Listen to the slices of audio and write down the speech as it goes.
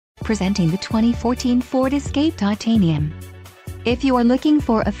presenting the 2014 Ford Escape Titanium. If you are looking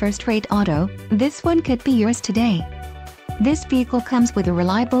for a first-rate auto, this one could be yours today. This vehicle comes with a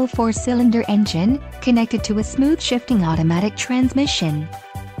reliable 4-cylinder engine, connected to a smooth-shifting automatic transmission.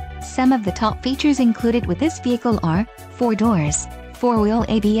 Some of the top features included with this vehicle are 4 doors, 4-wheel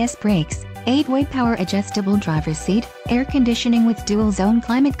ABS brakes, 8-way power adjustable driver's seat, air conditioning with dual-zone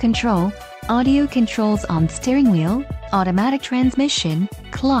climate control, audio controls on steering wheel, automatic transmission,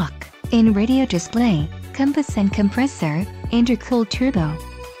 clock, in-radio display, compass and compressor, intercooled turbo.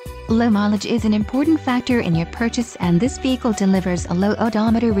 Low mileage is an important factor in your purchase, and this vehicle delivers a low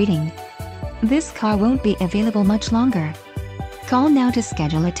odometer reading. This car won't be available much longer. Call now to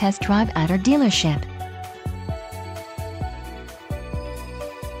schedule a test drive at our dealership.